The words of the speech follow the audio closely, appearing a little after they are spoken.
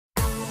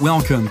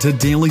Welcome to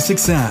Daily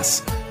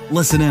Success.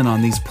 Listen in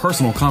on these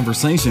personal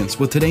conversations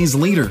with today's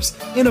leaders,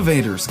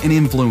 innovators, and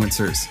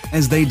influencers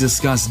as they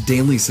discuss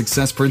daily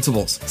success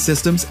principles,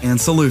 systems, and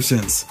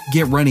solutions.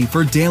 Get ready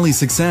for Daily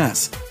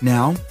Success.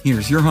 Now,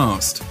 here's your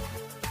host.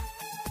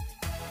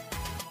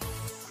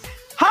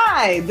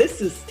 Hi,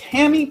 this is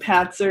Tammy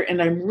Patzer,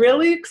 and I'm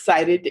really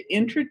excited to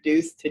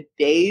introduce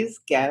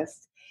today's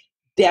guest,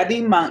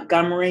 Debbie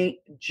Montgomery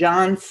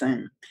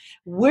Johnson.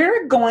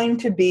 We're going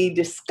to be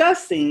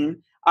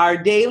discussing our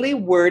daily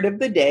word of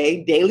the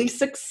day, daily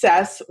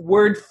success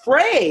word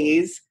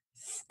phrase,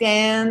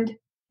 stand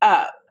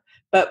up.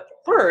 But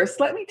first,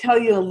 let me tell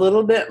you a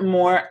little bit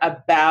more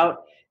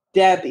about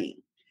Debbie.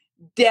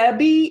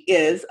 Debbie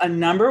is a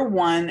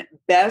 #1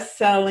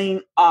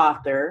 best-selling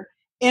author,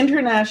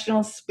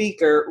 international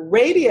speaker,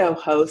 radio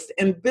host,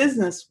 and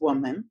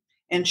businesswoman,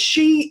 and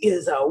she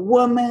is a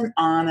woman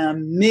on a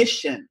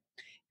mission.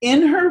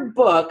 In her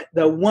book,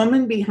 The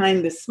Woman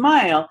Behind the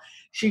Smile,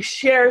 she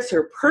shares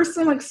her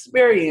personal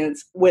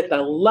experience with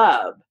a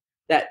love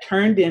that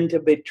turned into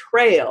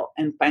betrayal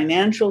and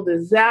financial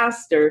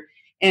disaster,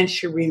 and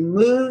she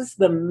removes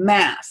the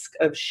mask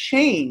of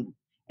shame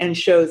and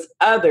shows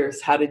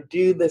others how to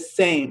do the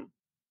same.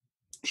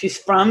 She's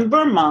from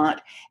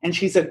Vermont, and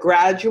she's a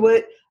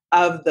graduate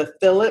of the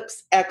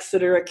Phillips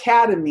Exeter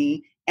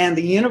Academy and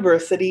the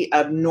University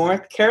of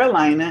North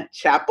Carolina,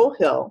 Chapel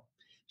Hill.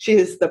 She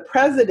is the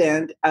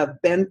president of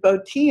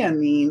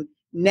Benfotiamine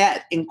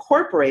Net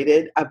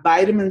Incorporated, a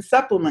vitamin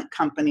supplement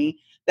company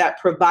that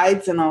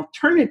provides an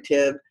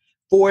alternative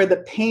for the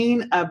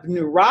pain of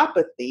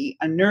neuropathy,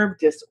 a nerve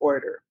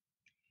disorder.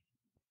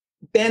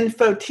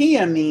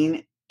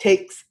 Benfotiamine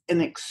takes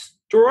an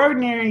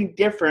extraordinary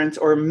difference,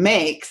 or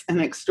makes an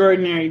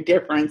extraordinary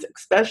difference,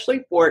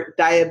 especially for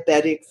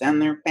diabetics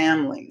and their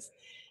families.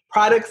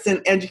 Products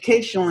and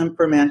educational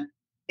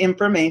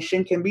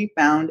information can be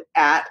found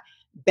at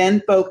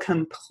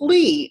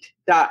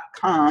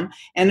benfocomplete.com.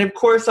 And of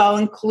course, I'll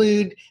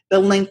include the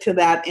link to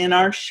that in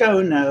our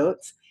show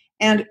notes.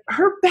 And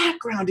her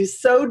background is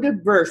so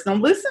diverse. Now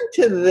listen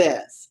to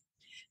this.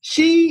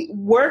 She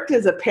worked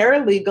as a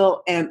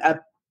paralegal and a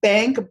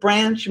bank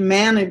branch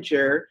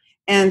manager,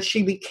 and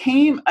she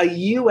became a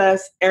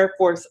U.S. Air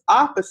Force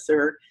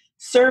officer,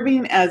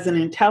 serving as an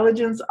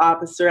intelligence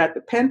officer at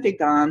the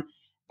Pentagon,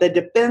 the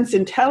Defense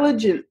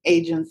Intelligence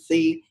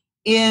Agency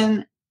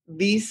in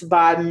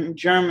Wiesbaden,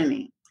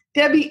 Germany.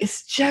 Debbie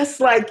is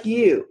just like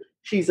you.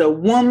 She's a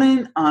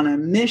woman on a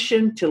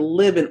mission to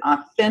live an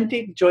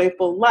authentic,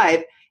 joyful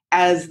life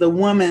as the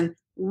woman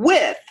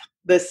with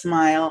the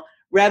smile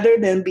rather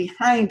than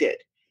behind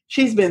it.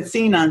 She's been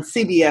seen on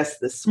CBS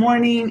This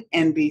Morning,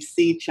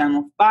 NBC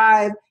Channel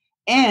 5,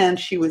 and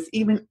she was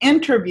even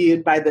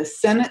interviewed by the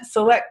Senate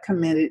Select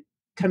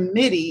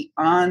Committee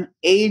on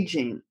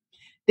Aging.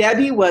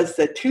 Debbie was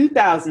the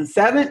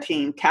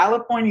 2017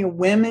 California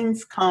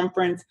Women's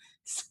Conference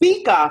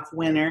Speak Off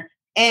winner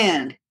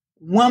and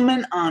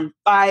Woman on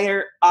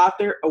Fire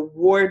Author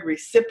Award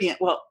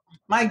recipient. Well,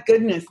 my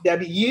goodness,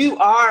 Debbie, you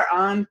are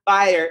on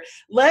fire.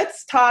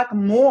 Let's talk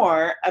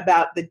more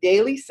about the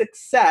daily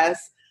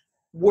success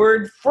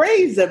word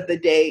phrase of the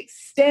day,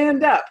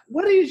 stand up.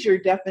 What is your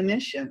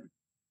definition?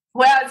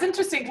 Well, it's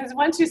interesting because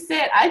once you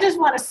say it, I just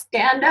want to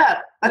stand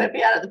up, but it'd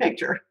be out of the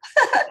picture.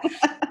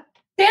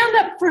 Stand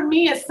up for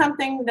me is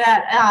something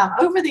that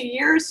over the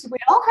years, we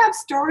all have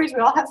stories.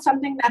 We all have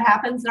something that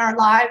happens in our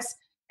lives.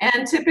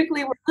 And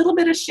typically we're a little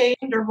bit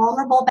ashamed or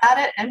vulnerable about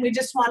it. And we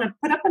just want to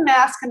put up a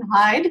mask and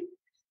hide.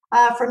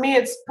 For me,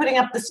 it's putting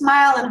up the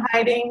smile and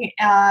hiding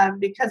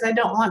because I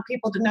don't want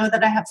people to know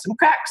that I have some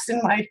cracks in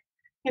my,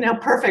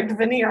 perfect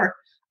veneer.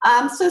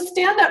 So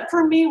stand up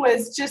for me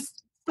was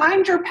just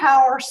find your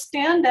power,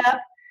 stand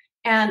up,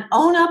 and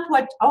own up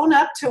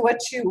to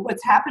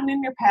what's happened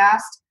in your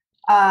past.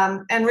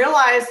 And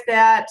realize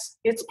that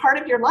it's part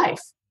of your life.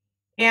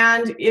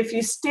 And if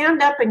you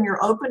stand up and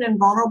you're open and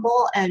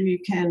vulnerable, and you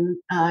can,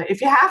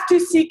 if you have to,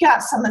 seek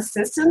out some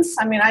assistance.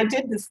 I mean, I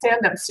did the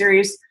stand-up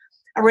series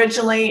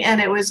originally, and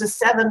it was a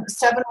seven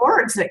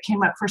words that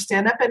came up for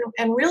stand-up,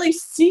 and really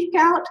seek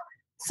out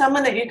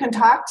someone that you can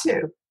talk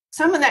to,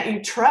 someone that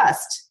you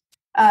trust,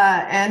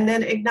 and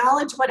then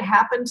acknowledge what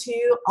happened to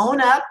you,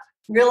 own up,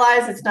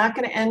 realize it's not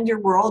going to end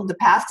your world. The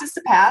past is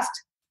the past,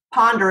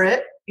 ponder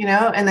it,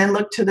 and then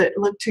look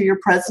to your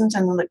present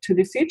and look to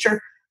the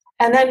future,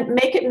 and then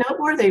make it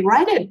noteworthy.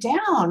 Write it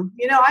down.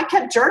 I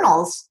kept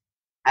journals.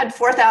 I had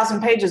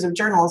 4,000 pages of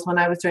journals when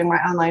I was doing my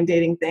online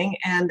dating thing,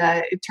 and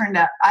it turned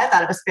out, I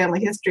thought it was family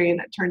history, and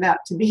it turned out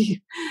to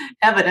be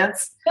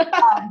evidence.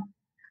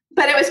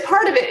 But it was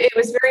part of it. It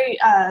was very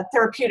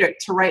therapeutic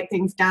to write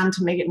things down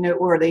to make it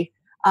noteworthy.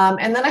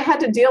 And then I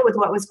had to deal with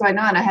what was going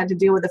on. I had to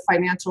deal with the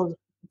financial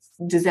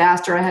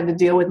disaster. I had to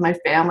deal with my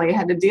family. I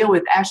had to deal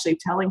with actually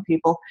telling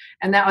people,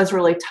 and that was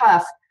really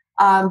tough.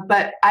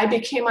 But I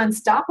became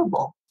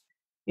unstoppable.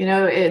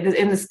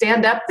 In the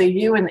stand-up, the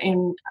you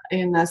in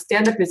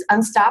stand-up is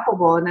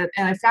unstoppable. And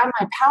I found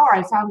my power.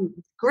 I found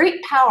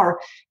great power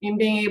in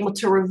being able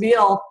to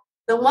reveal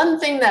the one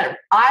thing that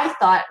I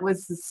thought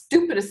was the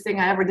stupidest thing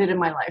I ever did in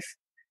my life.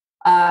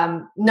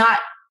 Not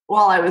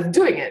while I was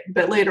doing it,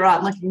 but later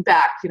on looking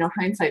back,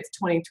 hindsight's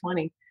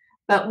 2020.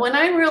 But when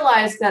I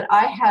realized that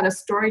I had a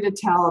story to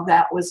tell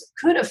that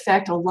could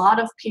affect a lot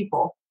of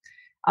people,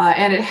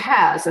 and it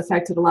has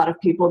affected a lot of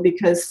people,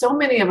 because so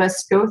many of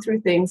us go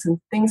through things and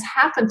things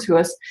happen to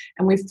us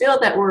and we feel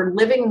that we're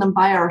living them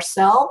by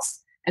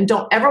ourselves and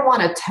don't ever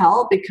want to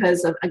tell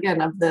because of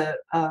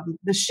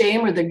the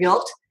shame or the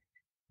guilt.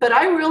 But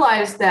I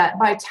realized that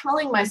by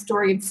telling my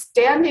story and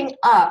standing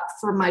up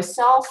for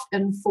myself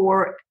and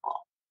for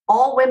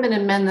all women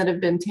and men that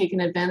have been taken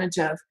advantage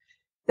of,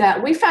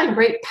 that we find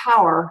great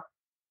power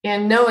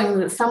in knowing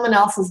that someone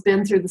else has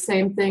been through the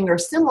same thing or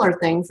similar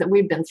things that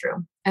we've been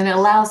through. And it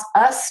allows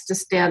us to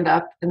stand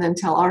up and then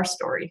tell our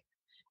story.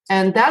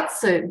 And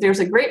there's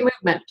a great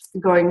movement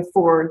going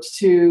forward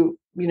to,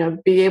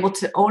 be able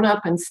to own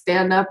up and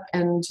stand up.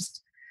 And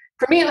just,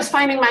 for me, it was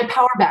finding my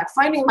power back,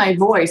 finding my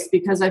voice,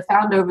 because I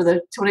found over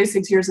the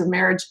 26 years of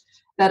marriage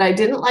that I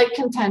didn't like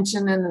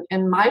contention.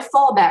 And my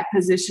fallback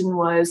position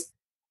was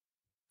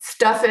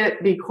stuff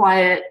it, be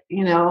quiet.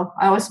 I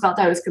always felt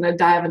I was going to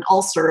die of an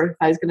ulcer if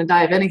I was going to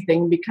die of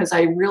anything, because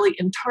I really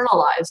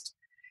internalized.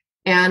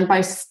 And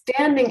by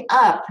standing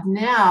up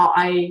now,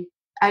 I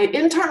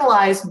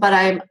internalize, but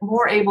I'm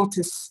more able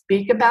to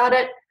speak about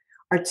it,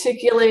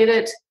 articulate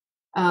it,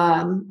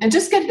 and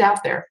just get it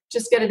out there.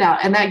 Just get it out.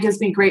 And that gives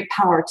me great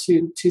power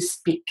to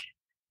speak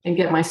and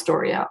get my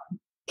story out.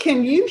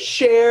 Can you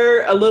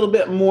share a little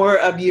bit more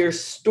of your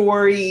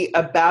story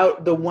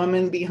about the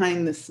woman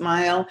behind the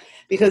smile?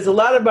 Because a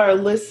lot of our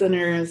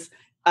listeners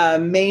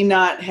may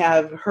not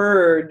have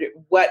heard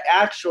what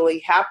actually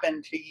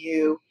happened to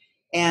you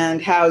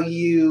and how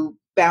you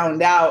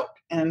found out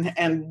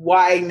and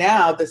why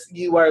now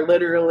you are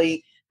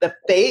literally the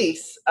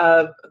face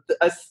of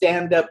a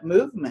stand-up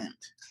movement.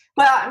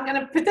 Well, I'm going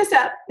to put this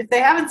up. If they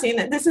haven't seen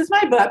it, this is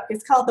my book.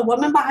 It's called The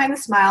Woman Behind the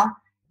Smile,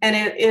 and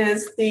it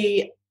is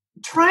the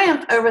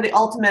triumph over the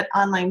ultimate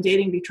online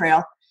dating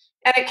betrayal.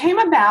 And it came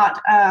about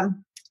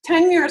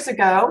 10 years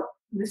ago,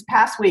 this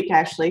past week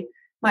actually.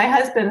 My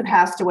husband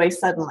passed away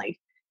suddenly,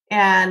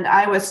 and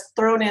I was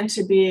thrown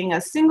into being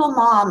a single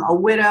mom, a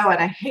widow, and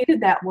I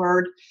hated that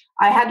word.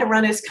 I had to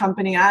run his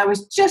company. I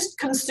was just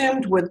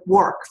consumed with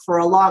work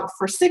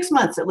for 6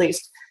 months at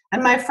least.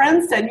 And my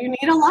friends said, you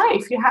need a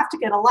life. You have to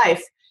get a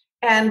life.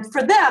 And for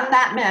them,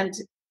 that meant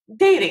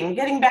dating,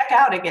 getting back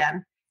out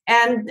again.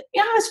 And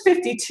I was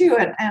 52,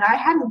 and I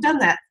hadn't done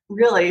that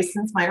really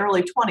since my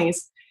early 20s.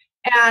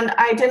 And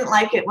I didn't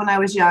like it when I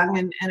was young,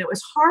 and it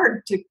was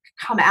hard to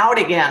come out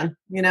again,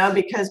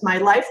 because my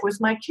life was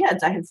my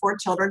kids. I had 4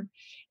 children,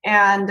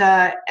 and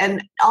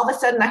all of a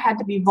sudden I had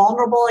to be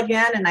vulnerable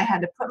again, and I had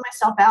to put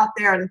myself out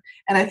there.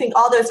 And I think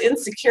all those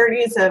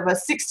insecurities of a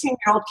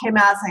 16-year-old came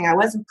out saying I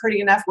wasn't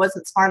pretty enough,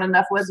 wasn't smart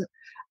enough, wasn't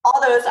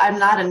all those, I'm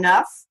not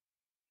enough.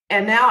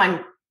 And now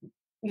I'm,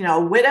 a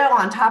widow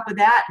on top of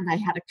that, and I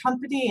had a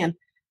company, and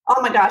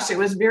oh my gosh, it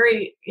was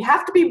you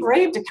have to be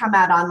brave to come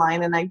out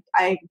online, and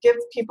I give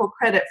people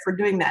credit for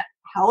doing that.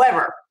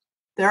 However,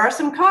 there are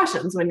some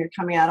cautions when you're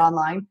coming out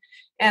online,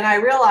 and I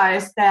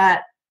realized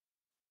that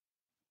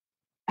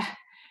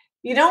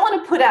you don't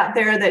want to put out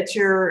there that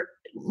you're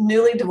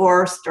newly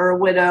divorced or a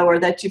widow, or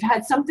that you've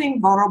had something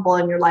vulnerable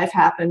in your life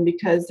happen,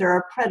 because there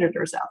are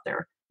predators out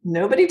there.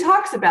 Nobody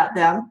talks about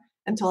them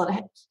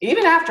until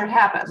even after it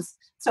happens.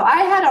 So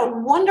I had a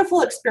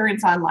wonderful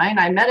experience online.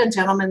 I met a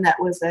gentleman that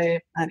was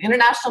an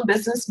international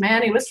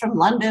businessman. He was from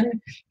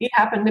London. He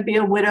happened to be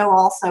a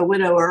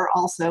widower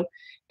also.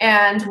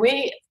 And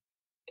we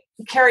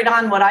carried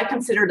on what I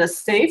considered a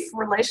safe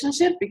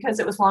relationship because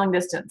it was long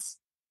distance.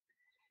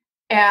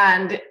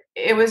 And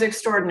it was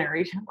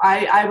extraordinary.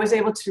 I was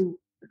able to,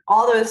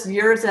 all those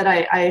years that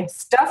I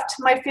stuffed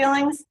my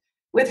feelings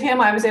with him,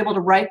 I was able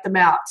to write them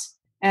out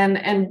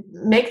and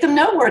make them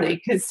noteworthy,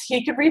 because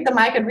he could read them,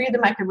 I could read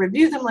them, I could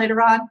review them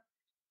later on.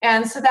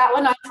 And so that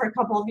went on for a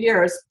couple of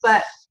years.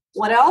 But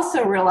what I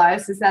also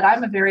realized is that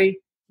I'm a very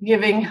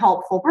giving,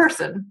 helpful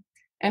person.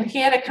 And he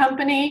had a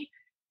company,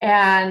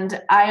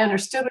 and I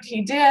understood what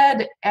he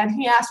did, and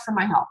he asked for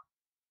my help.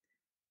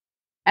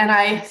 And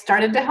I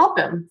started to help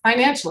him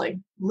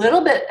financially,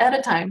 little bit at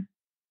a time.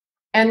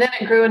 And then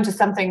it grew into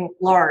something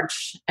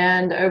large.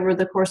 And over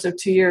the course of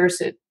 2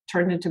 years, it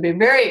turned into a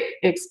very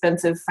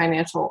expensive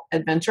financial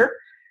adventure.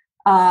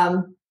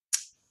 And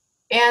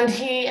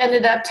he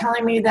ended up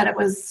telling me that it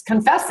was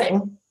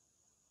confessing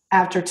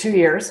after 2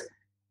 years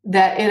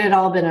that it had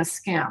all been a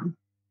scam.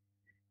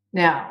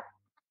 Now,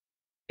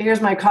 here's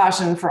my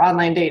caution for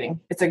online dating.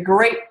 It's a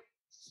great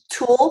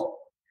tool,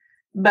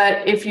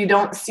 but if you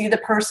don't see the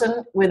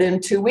person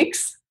within 2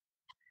 weeks,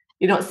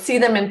 you don't see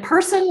them in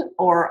person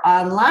or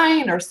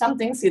online or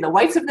something, see the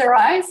whites of their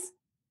eyes,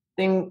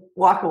 then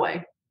walk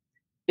away.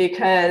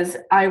 Because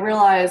I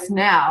realize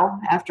now,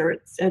 after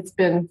it's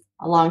been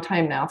a long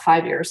time now,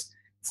 5 years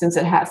since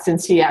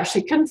he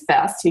actually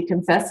confessed. He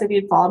confessed that he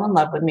had fallen in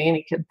love with me, and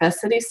he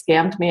confessed that he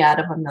scammed me out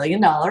of $1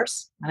 million. And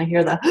I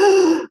hear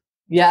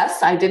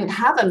yes, I didn't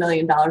have $1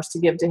 million to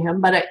give to him,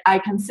 but I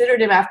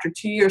considered him after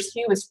 2 years.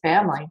 He was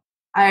family.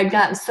 I had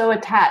gotten so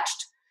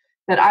attached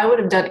that I would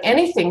have done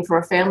anything for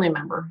a family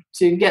member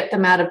to get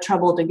them out of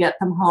trouble, to get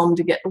them home,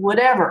 to get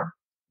whatever.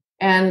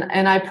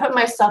 And I put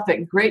myself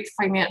at great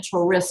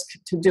financial risk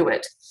to do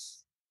it.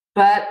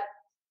 But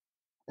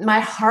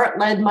my heart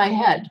led my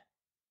head.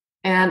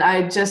 And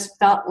I just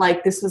felt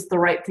like this was the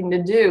right thing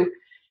to do.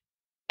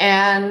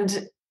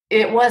 And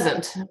it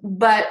wasn't.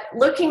 But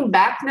looking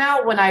back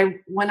now, when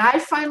I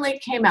finally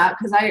came out,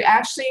 because I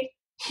actually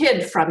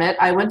hid from it,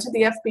 I went to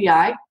the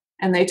FBI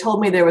and they told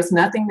me there was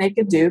nothing they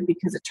could do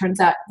because it turns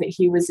out that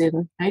he was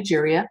in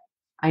Nigeria.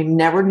 I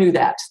never knew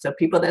that. So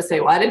people that say,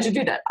 why did you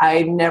do that?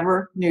 I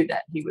never knew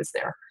that he was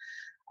there.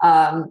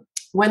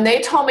 When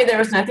they told me there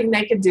was nothing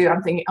they could do,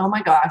 I'm thinking, oh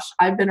my gosh,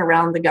 I've been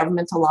around the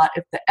government a lot.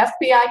 If the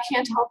FBI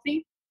can't help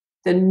me,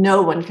 then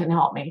no one can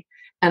help me.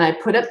 And I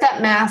put up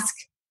that mask,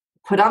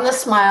 put on the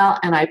smile,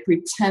 and I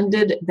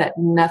pretended that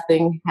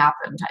nothing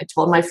happened. I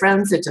told my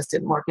friends it just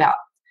didn't work out.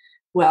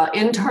 Well,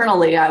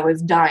 internally, I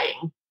was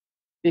dying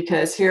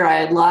because here I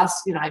had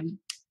lost,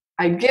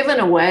 I'd given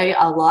away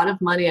a lot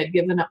of money. I'd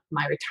given up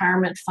my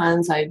retirement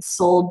funds. I'd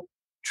sold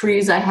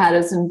trees I had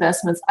as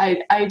investments.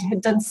 I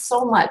had done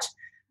so much.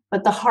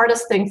 But the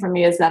hardest thing for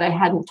me is that I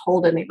hadn't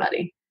told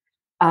anybody,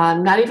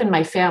 not even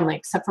my family,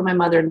 except for my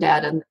mother and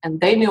dad,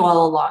 and they knew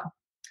all along.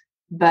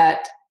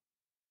 But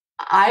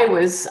I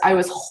was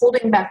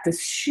holding back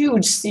this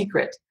huge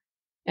secret,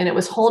 and it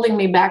was holding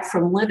me back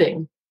from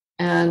living.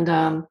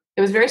 And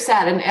it was very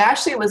sad. And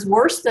actually, it was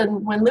worse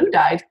than when Lou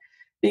died,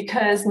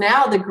 because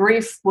now the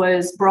grief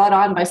was brought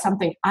on by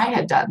something I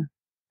had done,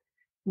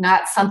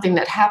 not something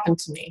that happened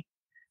to me.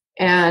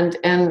 And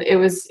it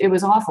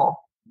was awful.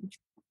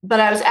 But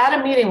I was at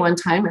a meeting one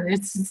time,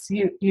 and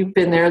you've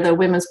been there, the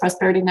Women's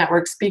Prosperity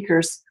Network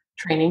speakers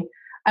training.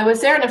 I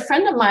was there, and a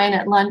friend of mine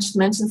at lunch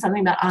mentioned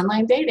something about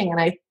online dating.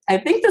 And I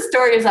think the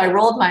story is I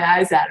rolled my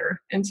eyes at her,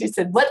 and she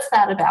said, what's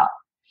that about?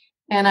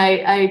 And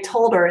I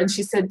told her, and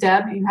she said,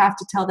 Deb, you have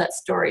to tell that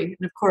story.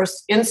 And of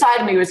course,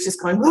 inside of me was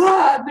just going,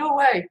 no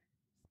way.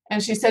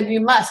 And she said,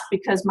 you must,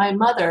 because my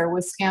mother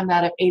was scammed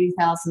out of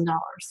 $80,000.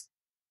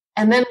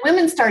 And then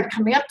women started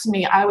coming up to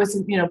me. I was,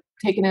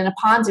 taken in a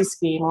Ponzi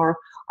scheme, or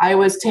I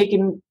was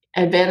taken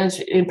advantage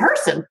in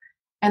person.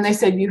 And they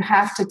said, you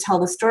have to tell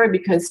the story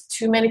because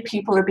too many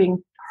people are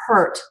being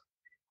hurt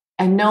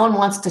and no one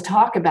wants to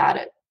talk about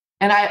it.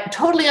 And I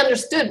totally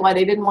understood why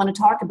they didn't want to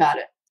talk about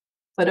it.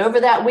 But over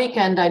that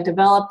weekend, I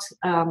developed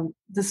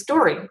the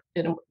story,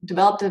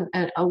 developed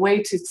a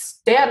way to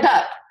stand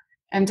up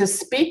and to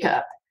speak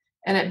up.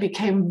 And it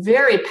became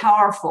very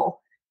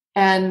powerful.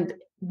 And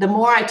the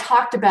more I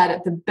talked about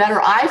it, the better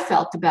I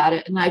felt about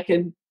it. And I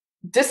could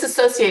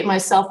disassociate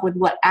myself with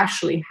what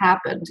actually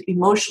happened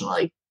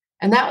emotionally.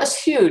 And that was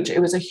huge. It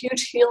was a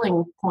huge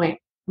healing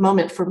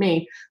moment for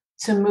me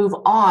to move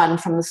on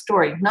from the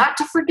story, not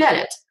to forget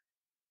it,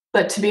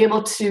 but to be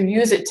able to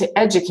use it to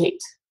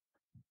educate.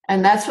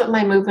 And that's what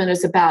my movement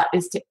is about,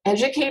 is to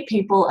educate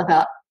people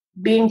about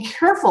being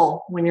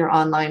careful when you're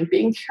online,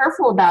 being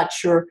careful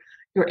about your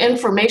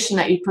information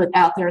that you put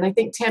out there. And I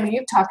think, Tammy,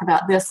 you've talked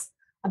about this,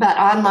 about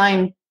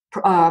online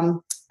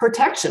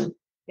protection.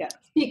 Yeah.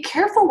 Be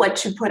careful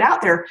what you put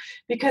out there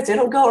because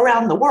it'll go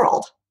around the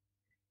world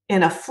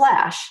in a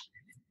flash.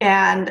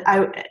 And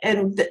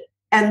in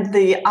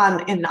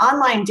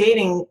online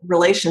dating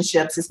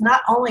relationships, it's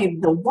not only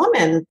the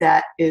woman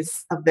that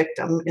is a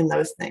victim in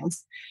those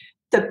things.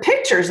 The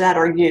pictures that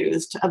are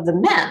used of the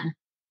men.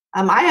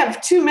 I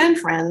have 2 men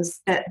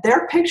friends that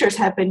their pictures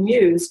have been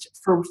used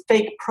for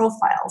fake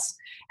profiles.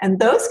 And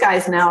those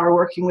guys now are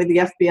working with the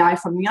FBI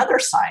from the other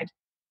side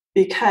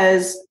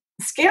because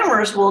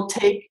scammers will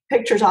take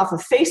pictures off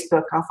of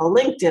Facebook, off of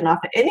LinkedIn, off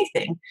of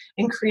anything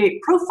and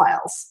create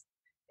profiles.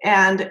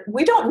 And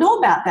we don't know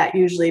about that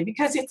usually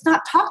because it's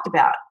not talked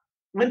about.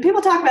 When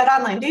people talk about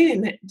online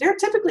dating, they're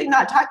typically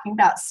not talking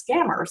about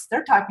scammers.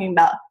 They're talking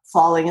about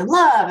falling in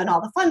love and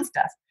all the fun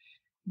stuff.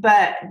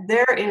 But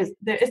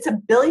it's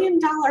 $1 billion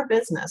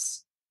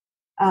business.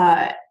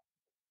 And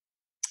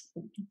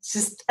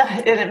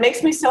it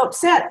makes me so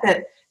upset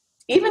that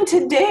even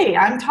today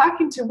I'm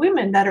talking to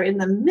women that are in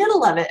the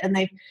middle of it, and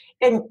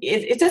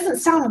it doesn't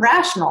sound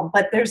rational,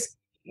 but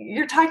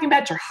you're talking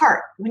about your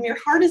heart. When your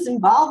heart is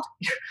involved,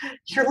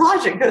 your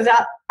logic goes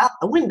out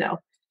the window.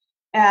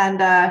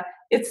 And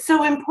it's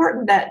so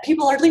important that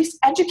people are at least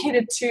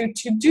educated to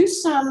do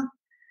some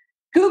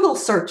Google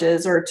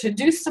searches or to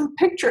do some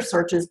picture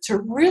searches to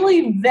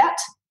really vet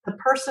the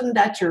person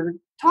that you're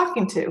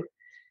talking to.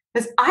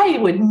 Because I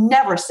would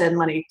never send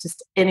money to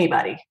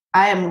anybody.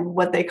 I am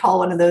what they call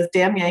one of those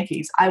damn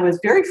Yankees. I was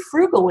very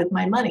frugal with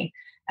my money.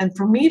 And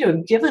for me to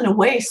have given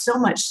away so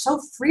much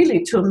so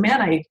freely to a man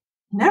I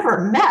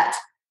never met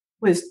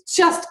was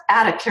just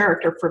out of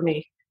character for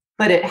me.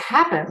 But it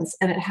happens,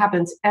 and it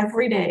happens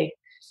every day.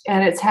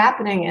 And it's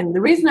happening. And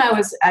the reason I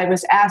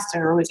was asked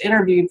or was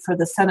interviewed for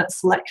the Senate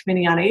Select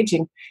Committee on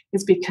Aging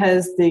is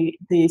because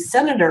the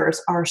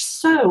senators are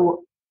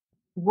so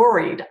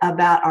worried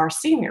about our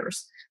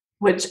seniors,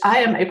 which I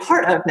am a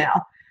part of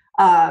now.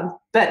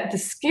 But the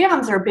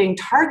scams are being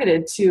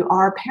targeted to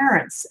our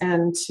parents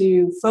and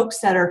to folks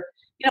that are,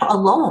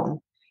 alone.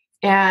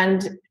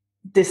 And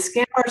the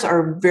scammers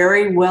are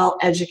very well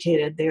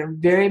educated. They are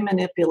very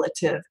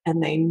manipulative,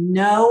 and they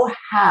know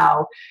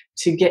how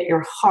to get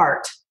your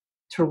heart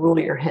to rule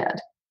your head.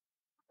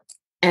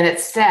 And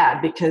it's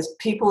sad because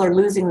people are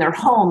losing their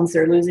homes,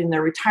 they're losing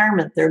their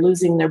retirement, they're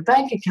losing their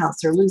bank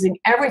accounts, they're losing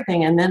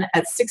everything. And then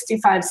at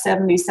 65,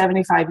 70,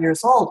 75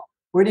 years old,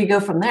 where do you go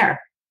from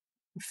there?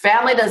 Your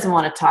family doesn't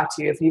want to talk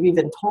to you if you've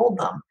even told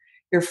them.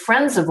 Your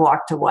friends have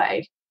walked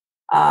away.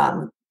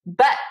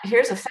 But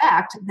here's a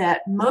fact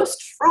that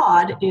most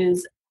fraud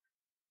is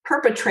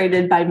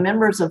perpetrated by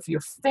members of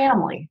your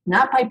family,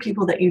 not by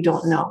people that you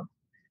don't know.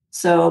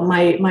 So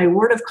my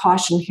word of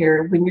caution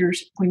here, when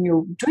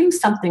you're doing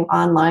something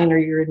online or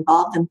you're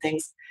involved in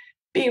things,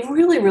 be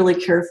really, really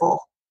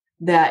careful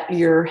that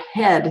your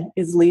head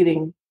is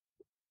leading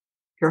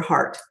your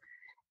heart.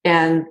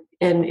 And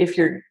if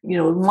you're,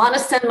 want to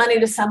send money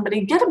to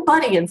somebody, get a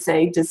buddy and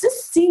say, does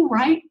this seem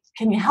right?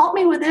 Can you help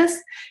me with this?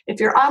 If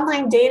you're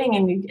online dating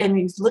and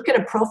you look at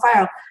a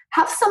profile,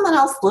 have someone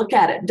else look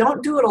at it.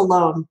 Don't do it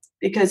alone,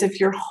 because if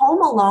you're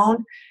home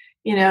alone,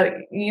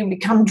 you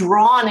become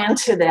drawn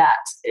into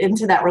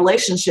that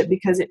relationship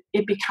because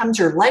it becomes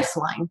your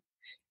lifeline.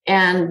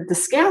 And the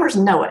scammers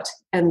know it,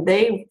 and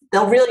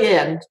they'll reel you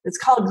in. It's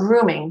called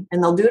grooming,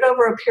 and they'll do it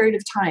over a period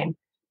of time,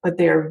 but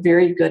they are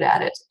very good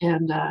at it.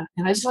 And I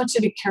just want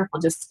you to be careful.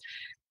 Just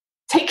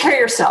take care of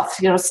yourself.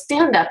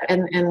 Stand up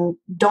and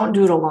don't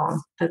do it alone.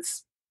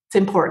 It's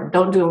important.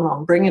 Don't do it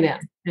alone. Bring it in.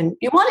 And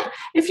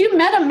if you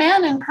met a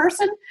man in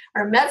person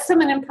or met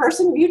someone in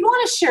person, you'd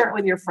want to share it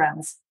with your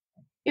friends.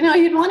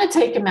 You'd want to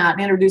take them out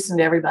and introduce them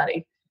to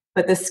everybody.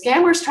 But the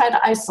scammers try to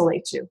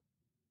isolate you.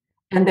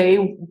 And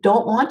they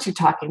don't want you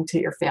talking to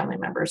your family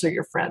members or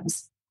your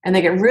friends. And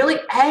they get really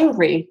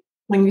angry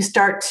when you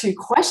start to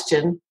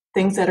question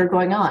things that are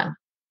going on.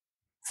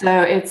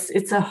 So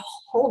it's a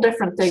whole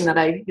different thing that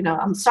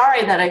I'm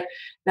sorry that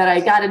I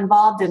got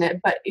involved in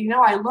it. But,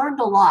 I learned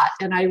a lot.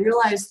 And I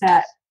realized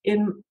that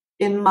in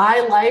my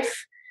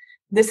life,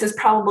 this has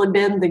probably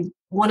been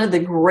one of the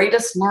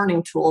greatest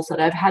learning tools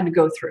that I've had to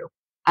go through.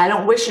 I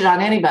don't wish it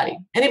on anybody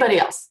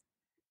else.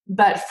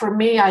 But for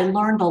me, I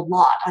learned a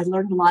lot. I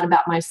learned a lot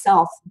about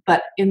myself.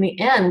 But in the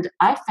end,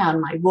 I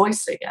found my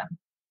voice again.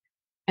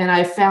 And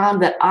I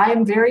found that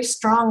I'm very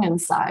strong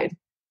inside.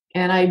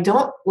 And I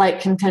don't like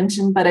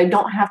contention, but I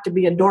don't have to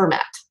be a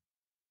doormat.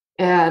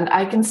 And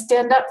I can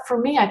stand up for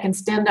me. I can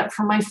stand up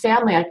for my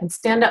family. I can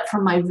stand up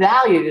for my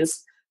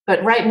values.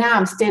 But right now,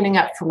 I'm standing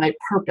up for my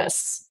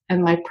purpose.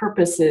 And my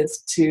purpose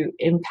is to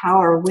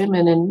empower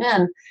women and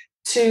men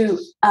to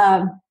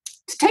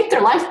take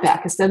their life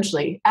back,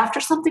 essentially,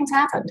 after something's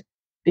happened,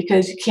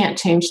 because you can't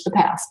change the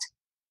past,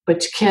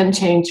 but you can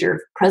change your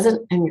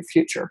present and your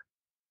future.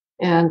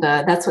 And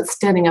that's what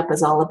standing up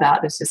is all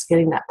about, is just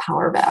getting that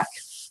power back.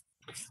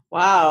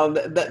 Wow,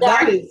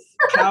 that is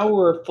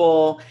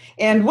powerful.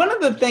 And one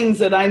of the things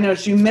that I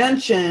noticed, you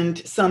mentioned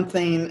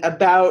something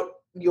about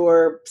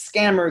your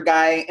scammer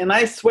guy, and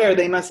I swear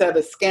they must have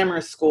a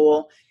scammer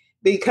school,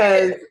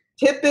 because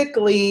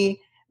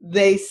typically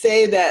they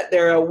say that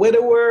they're a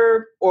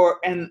widower or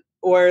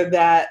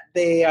that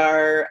they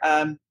are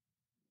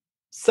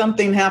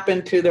something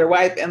happened to their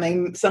wife, and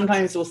they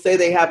sometimes will say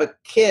they have a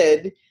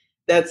kid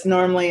that's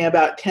normally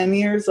about 10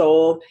 years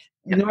old.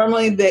 Yep.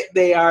 Normally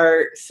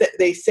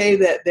they say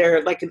that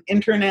they're like an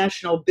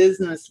international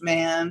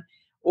businessman,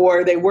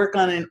 or they work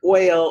on an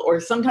oil,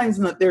 or sometimes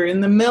they're in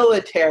the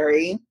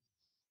military,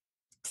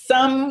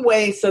 some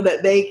way so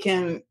that they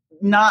can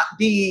not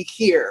be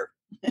here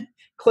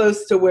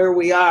close to where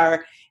we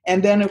are.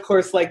 And then, of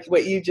course, like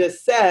what you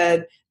just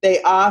said,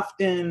 they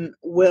often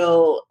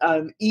will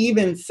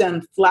even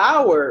send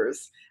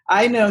flowers.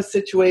 I know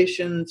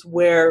situations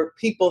where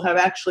people have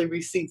actually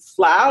received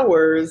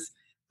flowers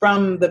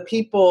from the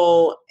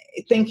people,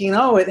 thinking,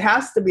 oh, it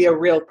has to be a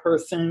real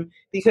person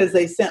because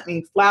they sent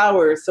me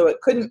flowers, so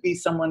it couldn't be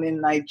someone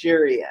in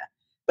Nigeria.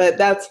 But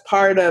that's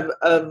part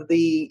of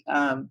the,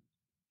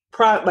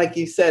 like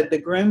you said, the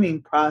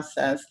grooming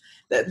process.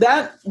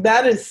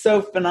 That is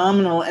so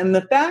phenomenal. And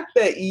the fact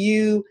that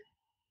you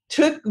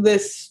took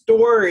this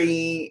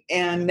story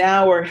and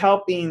now are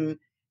helping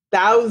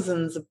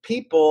thousands of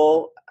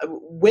people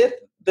with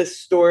the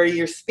story.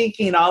 You're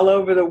speaking all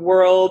over the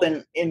world,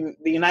 and in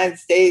the United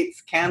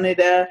States,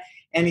 Canada,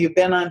 and you've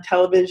been on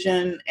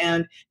television.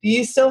 And do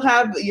you still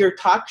have your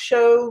talk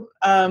show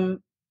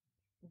going?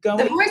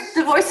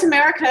 The Voice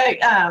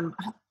America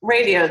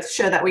radio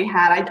show that we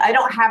had, I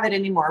don't have it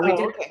anymore. We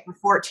did it for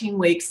 14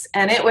 weeks,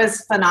 and it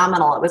was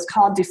phenomenal. It was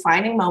called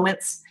Defining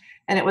Moments,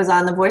 and it was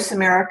on the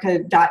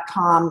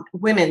voiceamerica.com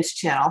women's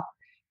channel.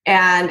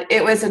 And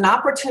it was an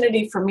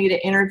opportunity for me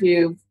to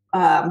interview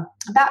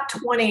about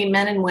 20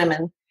 men and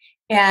women,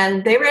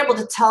 and they were able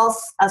to tell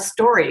a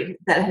story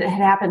that had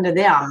happened to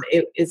them.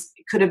 It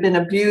could have been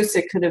abuse.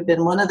 It could have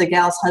been one of the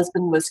gals'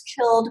 husband was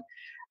killed.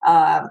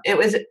 It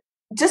was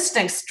just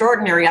an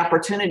extraordinary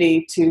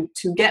opportunity to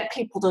get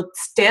people to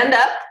stand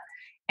up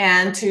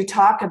and to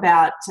talk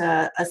about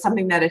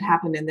something that had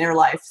happened in their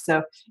life.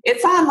 So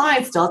it's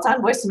online still. It's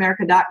on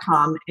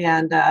voiceamerica.com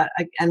and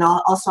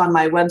also on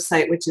my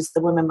website, which is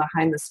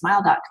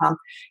thewomenbehindthesmile.com.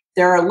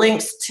 There are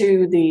links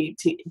to the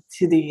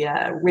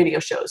radio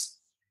shows.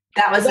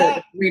 That was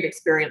a great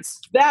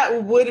experience.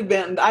 That would have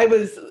been,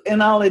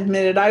 and I'll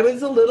admit it, I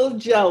was a little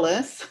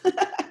jealous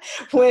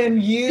when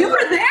you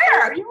were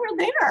there. You were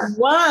there.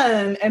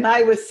 Won, and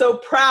I was so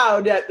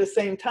proud at the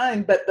same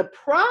time. But the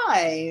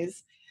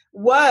prize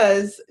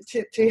was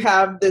to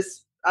have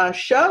this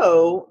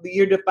show,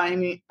 your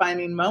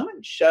Defining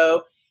Moments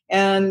show,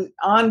 and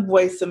on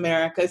Voice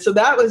America. So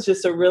that was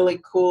just a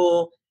really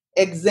cool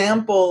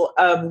example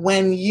of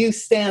when you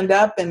stand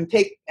up and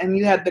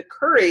you had the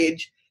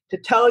courage to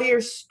tell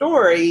your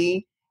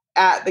story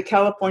at the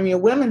California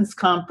Women's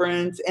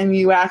Conference, and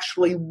you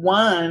actually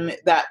won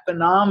that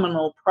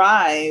phenomenal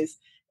prize.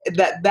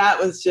 That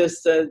was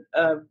just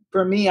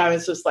for me, I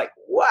was just like,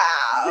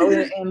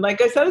 wow. And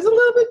like I said, I was a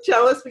little bit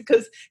jealous,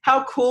 because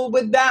how cool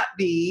would that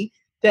be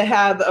to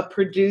have a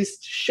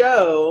produced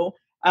show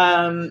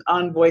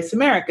on Voice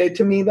America?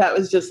 To me, that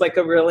was just like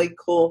a really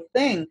cool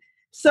thing.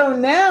 So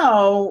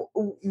now,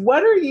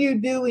 what are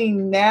you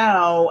doing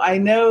now? I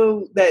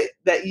know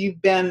that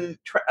you've been,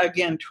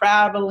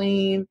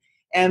 traveling,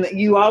 and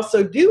you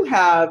also do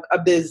have a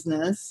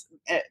business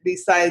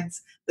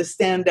besides the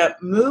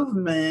stand-up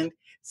movement.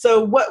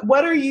 So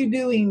what are you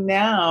doing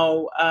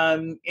now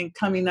in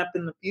coming up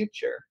in the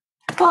future?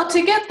 Well,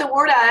 to get the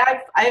word out,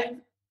 I've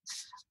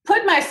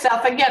put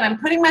myself, again, I'm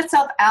putting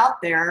myself out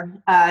there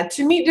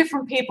to meet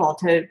different people,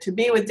 to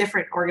be with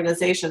different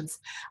organizations.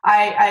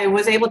 I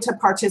was able to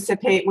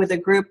participate with a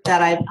group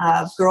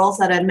girls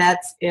that I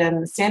met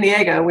in San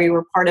Diego. We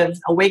were part of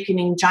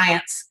Awakening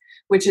Giants,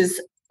 which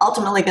is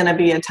ultimately going to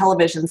be a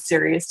television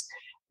series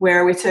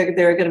where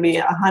there are going to be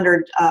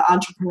 100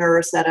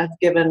 entrepreneurs that have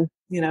given,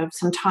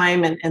 some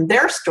time and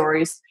their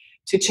stories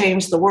to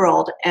change the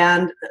world.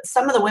 And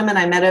some of the women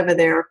I met over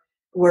there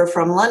were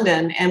from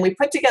London, and we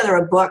put together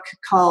a book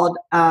called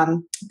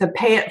the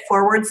Pay It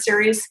Forward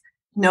series,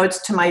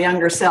 Notes to My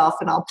Younger Self,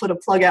 and I'll put a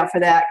plug out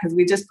for that because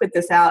we just put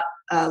this out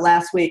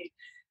last week.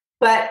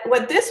 But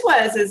what this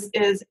was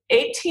is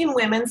 18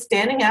 women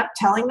standing up,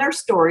 telling their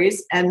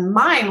stories, and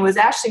mine was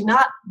actually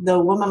not the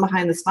woman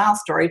behind the smile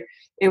story.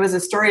 It was a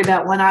story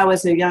about when I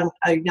was a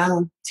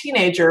young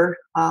teenager,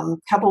 a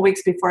couple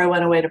weeks before I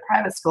went away to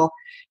private school,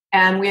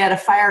 and we had a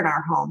fire in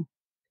our home.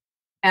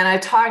 And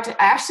I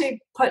actually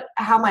put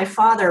how my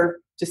father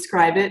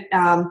described it.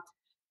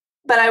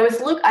 But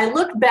I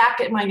looked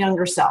back at my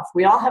younger self.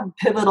 We all have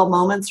pivotal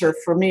moments, or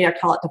for me, I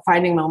call it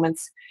defining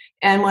moments.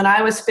 And when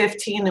I was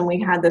 15 and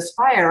we had this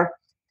fire,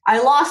 I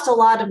lost a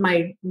lot of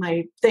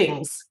my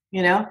things,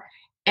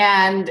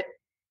 and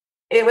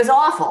it was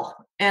awful.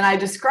 And I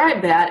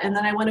described that. And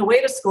then I went away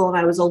to school and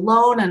I was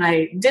alone and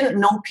I didn't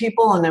know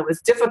people, and it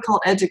was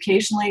difficult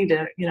educationally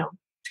to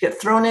get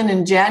thrown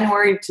in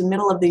January to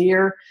middle of the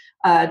year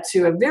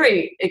to a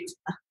very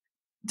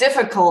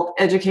difficult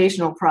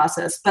educational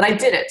process. But I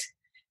did it.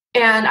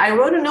 And I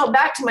wrote a note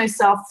back to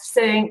myself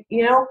saying,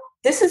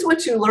 this is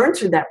what you learned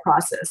through that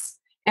process.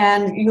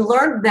 And you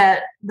learned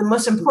that the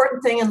most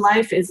important thing in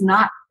life is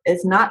not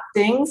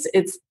things,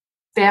 it's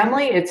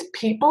family, it's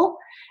people.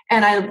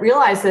 And I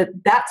realized that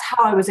that's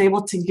how I was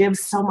able to give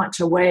so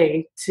much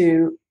away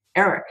to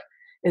Eric,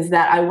 is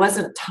that I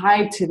wasn't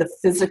tied to the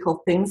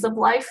physical things of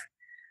life.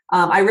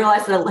 I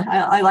realized that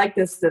I like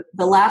this, that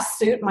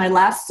my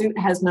last suit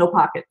has no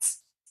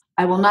pockets.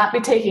 I will not be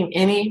taking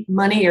any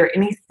money or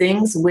any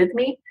things with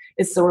me.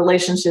 It's the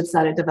relationships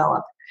that I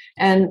develop.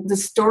 And the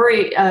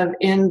story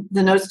in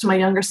the Notes to My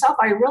Younger Self,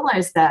 I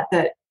realized that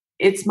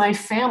it's my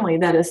family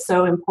that is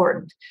so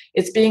important.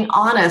 It's being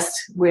honest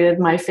with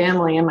my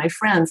family and my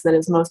friends that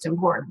is most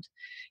important.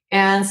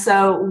 And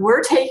so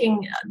we're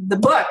taking, the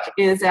book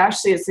is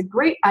actually, it's a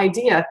great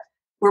idea.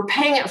 We're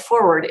paying it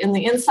forward. In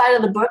the inside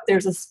of the book,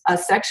 there's a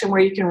section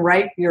where you can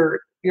write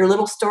your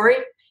little story,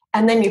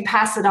 and then you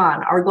pass it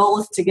on. Our goal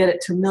is to get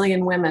it to 1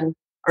 million women,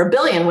 or 1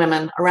 billion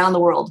women around the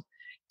world,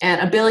 and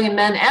 1 billion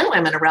men and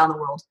women around the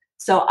world.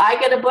 So I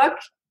get a book,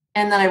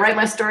 and then I write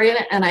my story in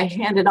it, and I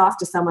hand it off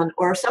to someone.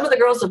 Or some of the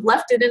girls have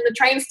left it in the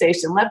train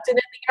station, left it in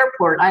the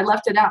airport. I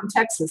left it out in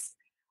Texas.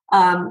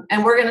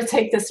 And we're going to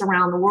take this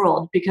around the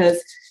world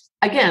because,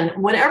 again,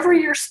 whatever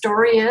your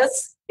story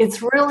is,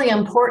 it's really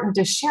important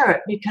to share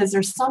it, because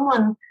there's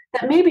someone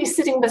that may be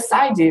sitting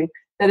beside you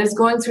that is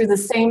going through the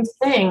same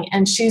thing,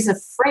 and she's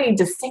afraid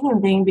to say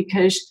anything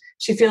because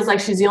she feels like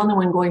she's the only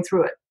one going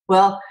through it.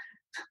 Well,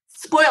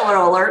 spoiler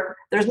alert,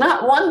 there's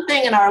not one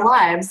thing in our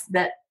lives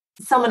that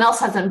someone else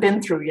hasn't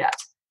been through yet.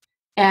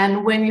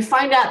 And when you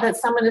find out that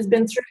someone has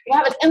been through, you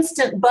have an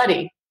instant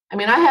buddy. I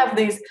mean, I have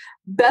these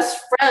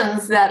best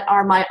friends that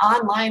are my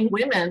online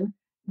women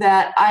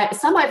that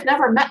some I've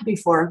never met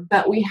before,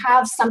 but we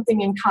have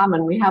something in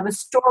common. We have a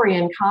story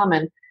in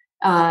common,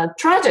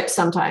 tragic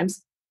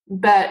sometimes,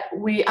 but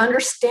we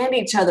understand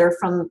each other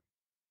from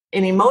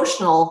an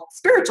emotional,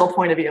 spiritual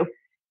point of view.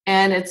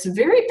 And it's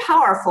very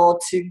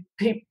powerful to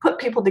put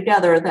people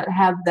together that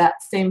have that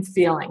same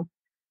feeling.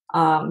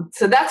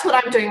 So that's what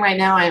I'm doing right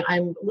now.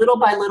 I'm little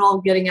by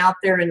little getting out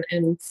there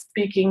and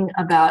speaking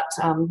about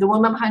the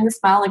woman behind the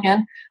smile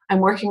again. I'm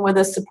working with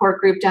a support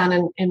group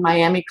down in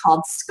Miami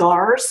called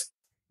SCARS,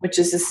 which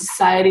is a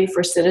Society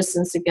for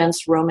Citizens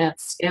Against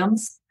Romance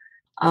Scams.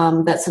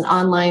 That's an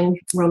online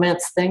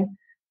romance thing.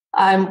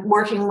 I'm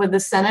working with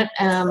the Senate.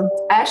 I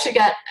actually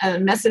got a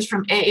message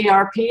from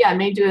AARP. I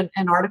may do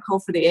an article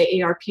for the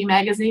AARP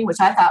magazine,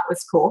 which I thought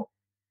was cool.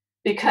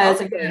 Because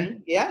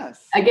again, they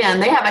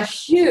have a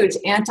huge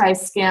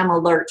anti-scam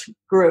alert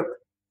group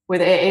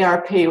with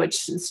AARP,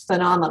 which is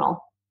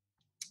phenomenal.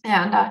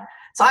 And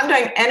so I'm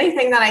doing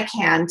anything that I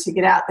can to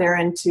get out there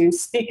and to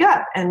speak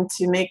up and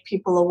to make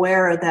people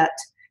aware that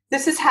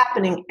this is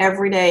happening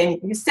every day. And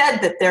you said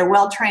that they're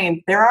well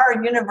trained. There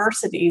are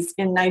universities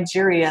in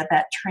Nigeria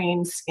that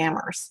train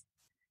scammers.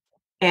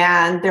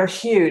 And they're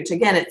huge.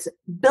 Again, it's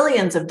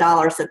billions of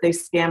dollars that they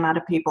scam out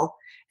of people.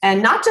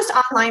 And not just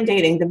online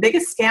dating. The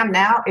biggest scam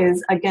now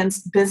is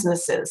against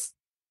businesses,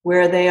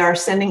 where they are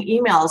sending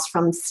emails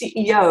from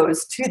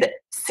CEOs to the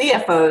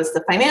CFOs,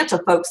 the financial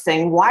folks,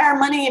 saying, wire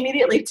money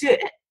immediately to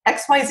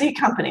XYZ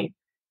company,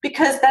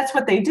 because that's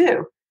what they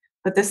do.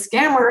 But the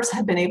scammers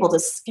have been able to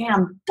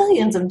scam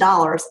billions of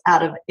dollars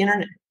out of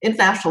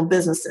international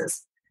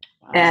businesses.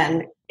 Wow.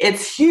 And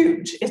it's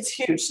huge. It's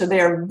huge. So they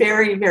are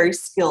very, very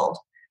skilled.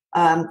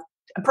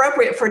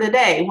 Appropriate for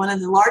today, one of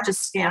the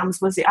largest scams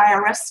was the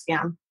IRS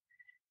scam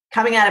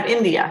coming out of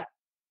India.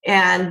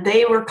 And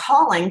they were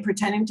calling,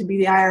 pretending to be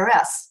the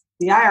IRS.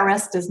 The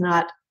IRS does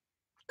not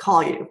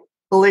call you.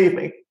 Believe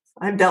me,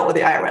 I've dealt with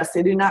the IRS.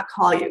 They do not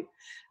call you.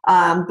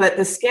 But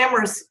the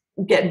scammers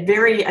get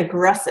very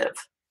aggressive,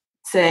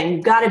 saying,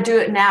 you've got to do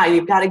it now.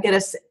 You've got to get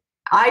us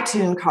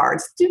iTunes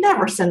cards. Do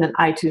never send an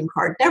iTunes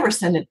card. Never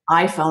send an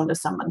iPhone to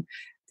someone.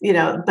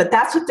 But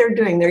that's what they're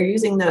doing. They're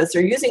using those.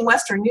 They're using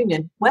Western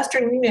Union.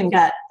 Western Union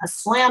got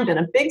slammed in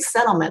a big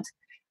settlement,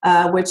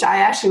 which I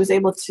actually was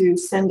able to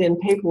send in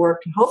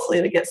paperwork,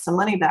 hopefully to get some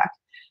money back.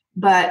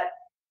 But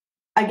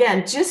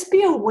again, just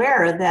be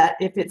aware that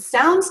if it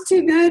sounds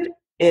too good,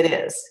 it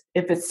is.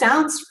 If it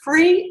sounds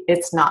free,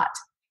 it's not.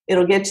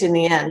 It'll get you in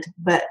the end.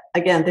 But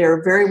again,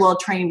 they're very well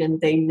trained and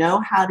they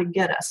know how to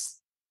get us.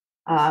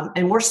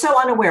 And we're so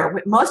unaware.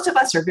 Most of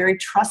us are very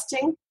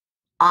trusting,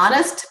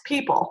 honest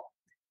people.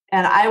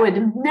 And I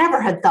would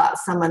never have thought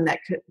someone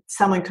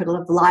could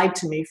have lied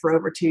to me for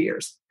over 2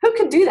 years. Who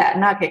could do that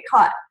and not get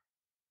caught?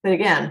 But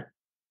again,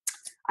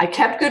 I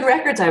kept good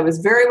records. I was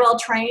very well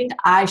trained.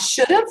 I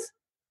should have,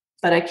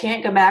 but I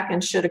can't go back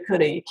and shoulda,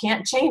 coulda. You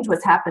can't change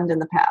what's happened in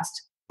the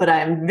past. But I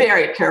am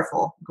very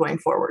careful going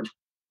forward.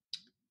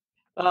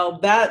 Well,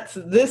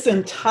 this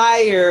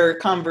entire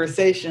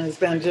conversation has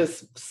been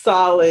just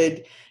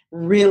solid,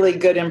 really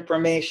good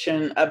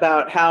information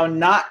about how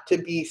not to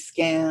be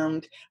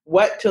scammed,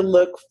 what to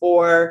look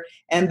for,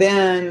 and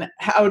then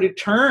how to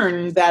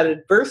turn that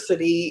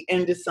adversity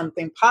into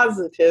something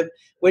positive,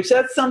 which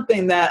that's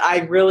something that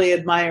I really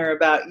admire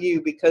about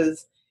you,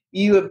 because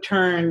you have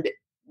turned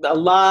a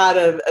lot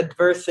of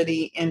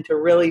adversity into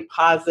really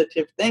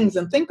positive things.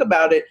 And think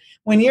about it,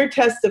 when you're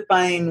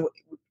testifying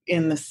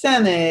in the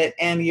Senate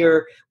and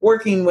you're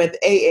working with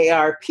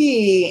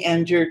AARP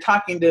and you're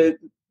talking to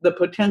the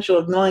potential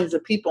of millions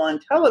of people on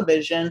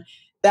television,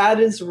 that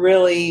is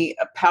really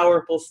a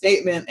powerful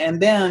statement.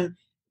 And then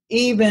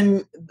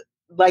even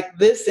like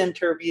this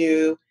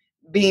interview,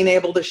 being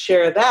able to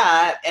share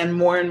that, and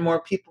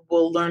more people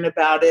will learn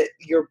about it,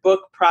 your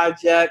book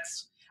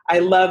projects. I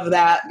love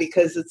that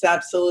because it's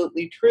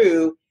absolutely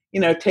true.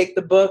 Take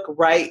the book,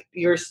 write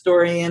your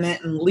story in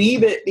it, and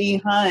leave it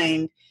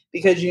behind,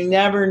 because you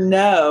never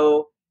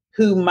know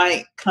who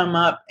might come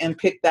up and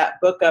pick that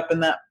book up.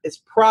 And that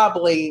is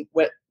probably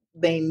what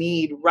they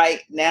need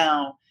right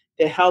now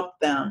to help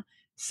them.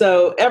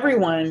 So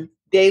everyone,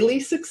 daily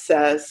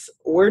success,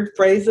 word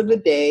phrase of the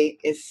day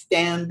is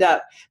stand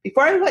up.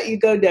 Before I let you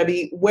go,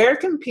 Debbie, where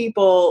can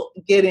people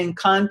get in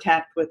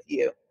contact with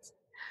you?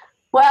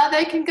 Well,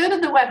 they can go to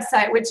the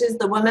website, which is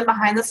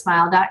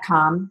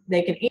thewomanbehindthesmile.com.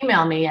 They can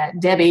email me at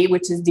Debbie,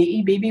 which is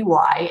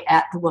DEBBY,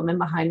 at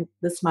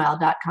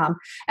thewomanbehindthesmile.com.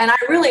 And I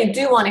really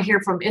do want to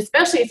hear from,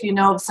 especially if you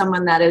know of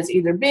someone that is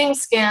either being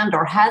scammed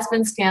or has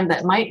been scammed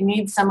that might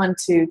need someone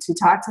to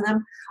talk to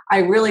them. I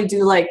really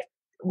do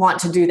want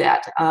to do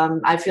that.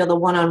 I feel the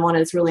one-on-one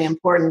is really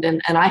important.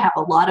 And I have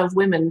a lot of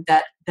women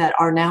that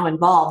are now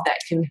involved that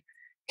can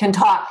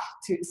talk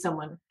to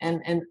someone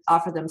and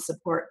offer them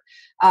support.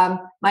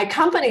 My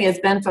company is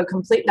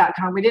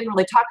benfocomplete.com. We didn't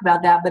really talk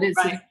about that, but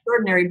it's an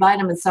extraordinary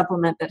vitamin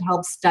supplement that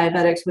helps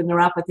diabetics with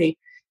neuropathy.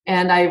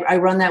 And I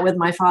run that with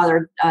my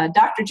father,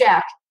 Dr.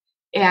 Jack,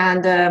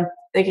 and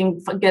they can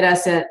get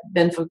us at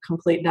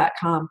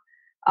benfocomplete.com.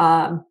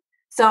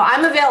 So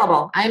I'm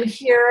available. I'm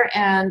here,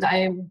 and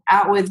I'm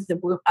out with the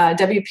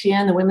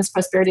WPN, the Women's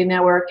Prosperity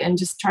Network, and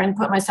just trying to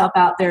put myself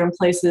out there in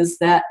places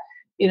that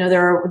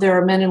there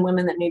are men and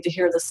women that need to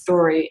hear the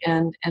story,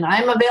 and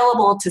I'm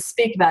available to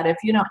speak about it.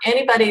 If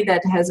anybody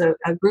that has a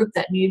group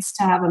that needs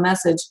to have a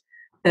message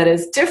that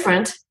is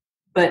different,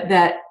 but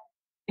that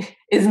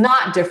is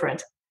not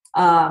different,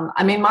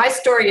 I mean, my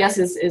story, yes,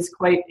 is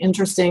quite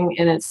interesting,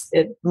 and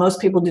most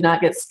people do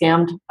not get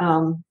scammed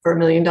for $1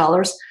 million,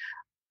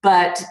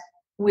 but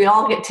we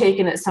all get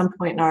taken at some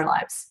point in our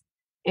lives,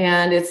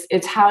 and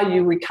it's how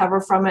you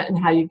recover from it and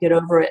how you get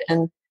over it.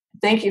 And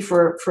thank you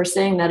for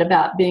saying that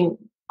about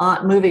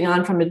moving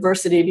on from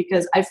adversity,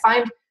 because I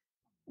find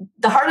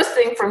the hardest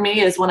thing for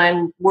me is when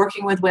I'm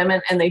working with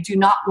women and they do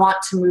not want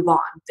to move on.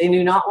 They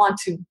do not want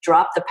to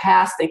drop the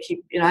past. They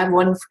keep, I have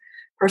one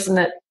person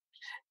that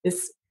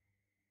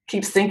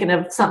keeps thinking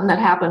of something that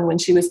happened when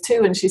she was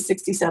 2 and she's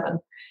 67.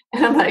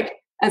 And I'm like,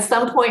 at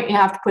some point you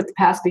have to put the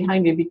past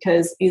behind you,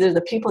 because either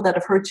the people that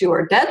have hurt you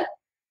are dead,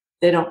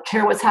 they don't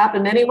care what's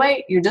happened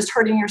anyway, you're just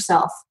hurting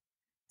yourself.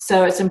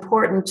 So it's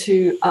important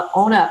to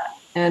own up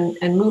and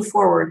move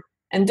forward,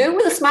 and do it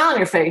with a smile on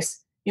your face.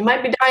 You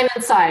might be dying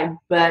inside,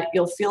 but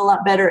you'll feel a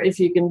lot better if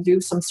you can do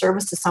some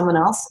service to someone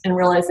else and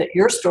realize that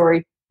your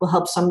story will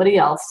help somebody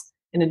else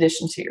in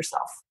addition to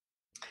yourself.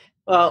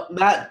 Well,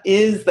 that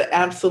is the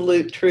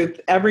absolute truth.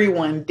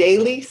 Everyone,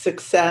 daily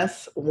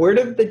success, word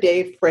of the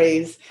day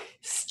phrase,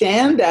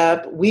 stand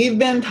up. We've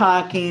been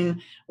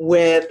talking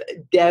with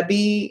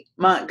Debbie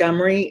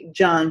Montgomery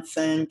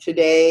Johnson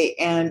today,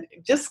 and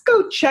just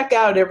go check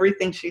out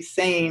everything she's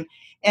saying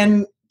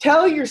and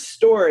tell your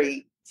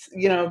story.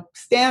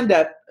 Stand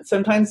up.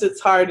 Sometimes it's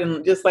hard,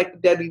 and just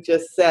like Debbie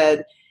just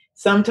said,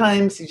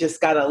 sometimes you just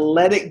got to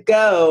let it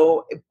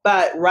go,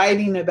 but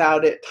writing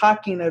about it,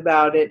 talking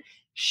about it,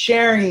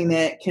 sharing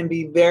it can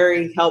be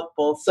very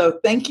helpful. So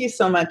thank you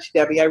so much,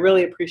 Debbie. I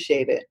really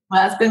appreciate it.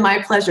 Well, it's been my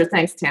pleasure.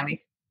 Thanks,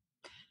 Tammy.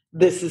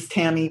 This is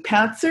Tammy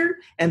Patzer,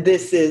 and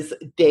this is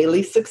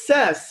Daily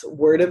Success,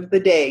 Word of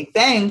the Day.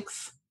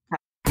 Thanks.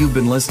 You've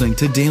been listening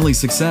to Daily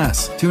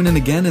Success. Tune in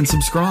again and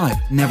subscribe.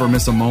 Never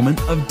miss a moment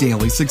of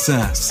daily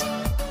success.